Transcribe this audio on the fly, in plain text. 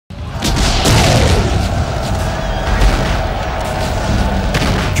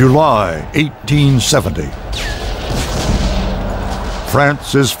July 1870.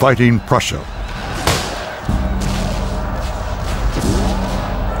 France is fighting Prussia.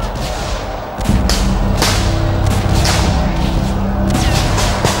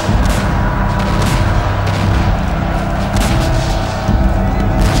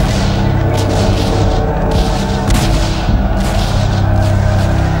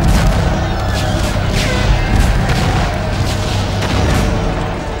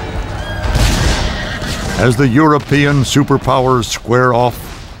 As the European superpowers square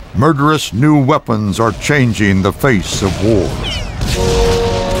off, murderous new weapons are changing the face of war.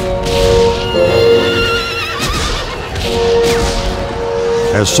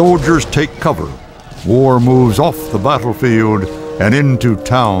 As soldiers take cover, war moves off the battlefield and into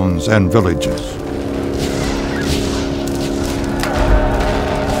towns and villages.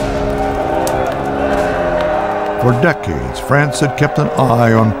 For decades, France had kept an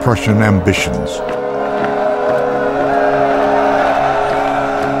eye on Prussian ambitions.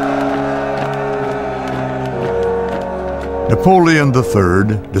 Napoleon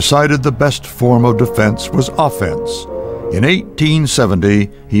III decided the best form of defense was offense. In 1870,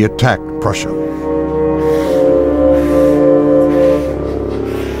 he attacked Prussia.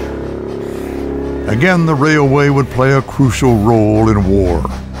 Again, the railway would play a crucial role in war.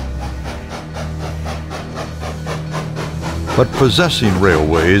 But possessing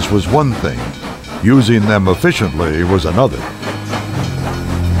railways was one thing. Using them efficiently was another.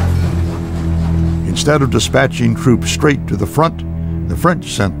 Instead of dispatching troops straight to the front, the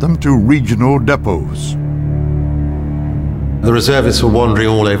French sent them to regional depots. The reservists were wandering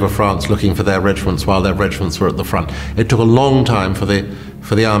all over France looking for their regiments while their regiments were at the front. It took a long time for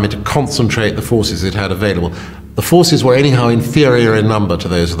the army to concentrate the forces it had available. The forces were anyhow inferior in number to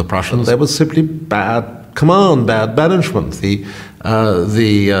those of the Prussians. There was simply bad command, bad management. The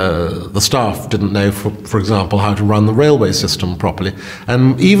staff didn't know, for example, how to run the railway system properly.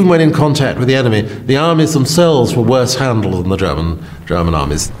 And even when in contact with the enemy, the armies themselves were worse handled than the German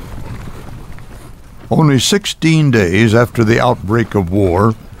armies. Only 16 days after the outbreak of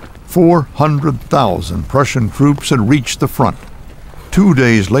war, 400,000 Prussian troops had reached the front. 2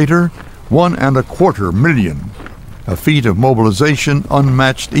 days later, 1.25 million, a feat of mobilization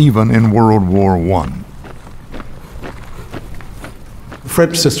unmatched even in World War I. The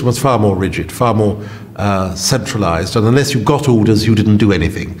French system was far more rigid, far more centralized, and unless you got orders, you didn't do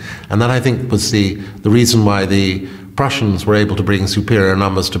anything. And that, I think, was the reason why the Prussians were able to bring superior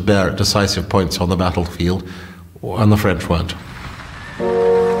numbers to bear at decisive points on the battlefield, and the French weren't.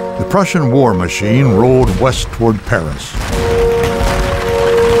 The Prussian war machine rolled west toward Paris.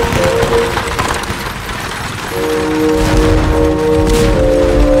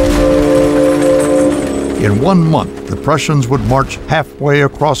 In 1 month, the Prussians would march halfway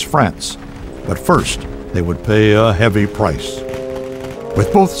across France, but first they would pay a heavy price.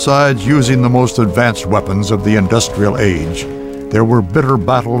 With both sides using the most advanced weapons of the industrial age, there were bitter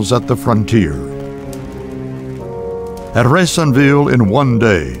battles at the frontier. At Raisonville in 1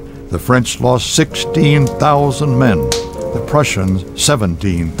 day, the French lost 16,000 men, the Prussians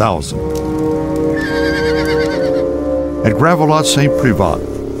 17,000. At Gravelotte-Saint-Privat,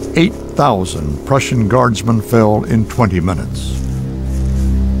 8,000 Prussian guardsmen fell in 20 minutes.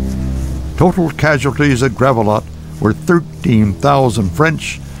 Total casualties at Gravelotte were 13,000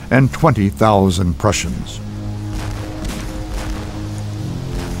 French and 20,000 Prussians.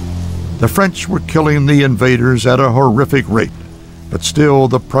 The French were killing the invaders at a horrific rate, but still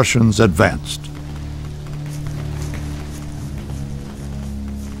the Prussians advanced.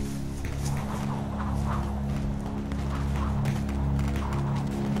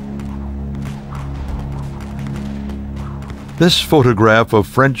 This photograph of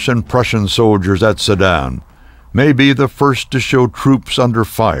French and Prussian soldiers at Sedan may be the first to show troops under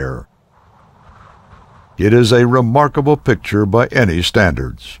fire. It is a remarkable picture by any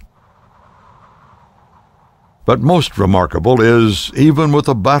standards. But most remarkable is, even with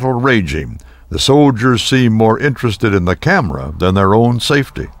the battle raging, the soldiers seem more interested in the camera than their own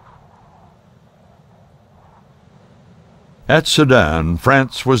safety. At Sedan,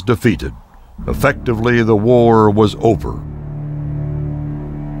 France was defeated. Effectively, the war was over.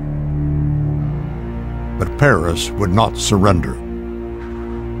 But Paris would not surrender.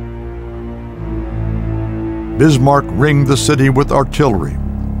 Bismarck ringed the city with artillery.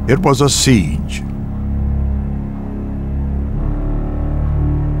 It was a siege.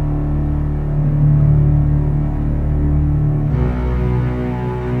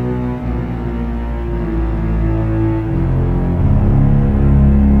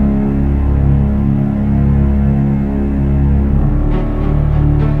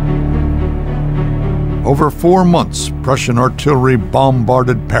 Over 4 months, Prussian artillery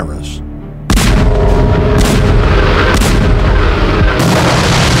bombarded Paris.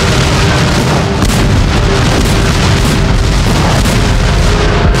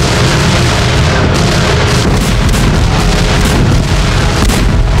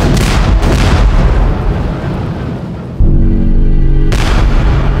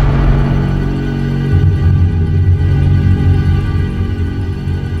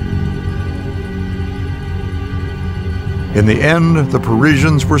 In the end, the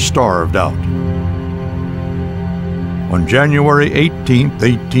Parisians were starved out. On January 18,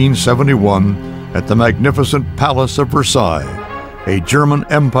 1871, at the magnificent Palace of Versailles, a German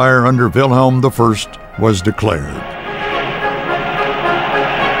empire under Wilhelm I was declared.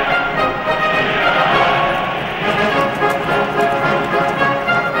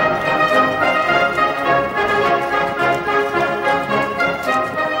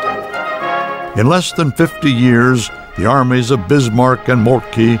 In less than 50 years, the armies of Bismarck and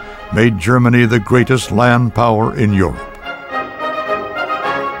Moltke made Germany the greatest land power in Europe.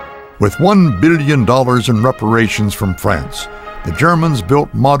 With $1 billion in reparations from France, the Germans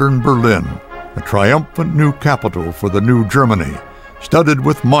built modern Berlin, a triumphant new capital for the new Germany, studded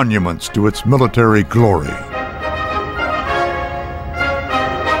with monuments to its military glory.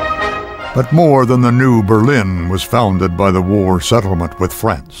 But more than the new Berlin was founded by the war settlement with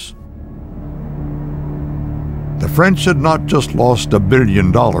France. The French had not just lost $1 billion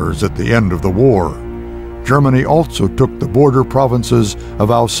at the end of the war. Germany also took the border provinces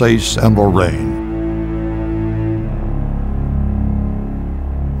of Alsace and Lorraine.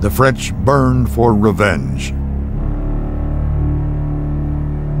 The French burned for revenge.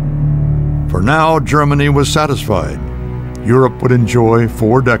 For now, Germany was satisfied. Europe would enjoy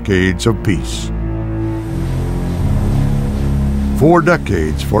 4 decades of peace. 4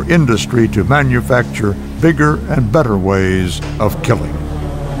 decades for industry to manufacture bigger and better ways of killing.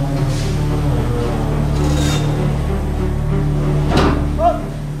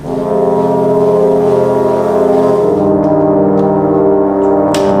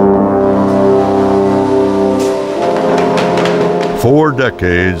 Four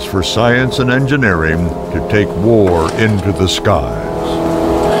decades for science and engineering to take war into the sky.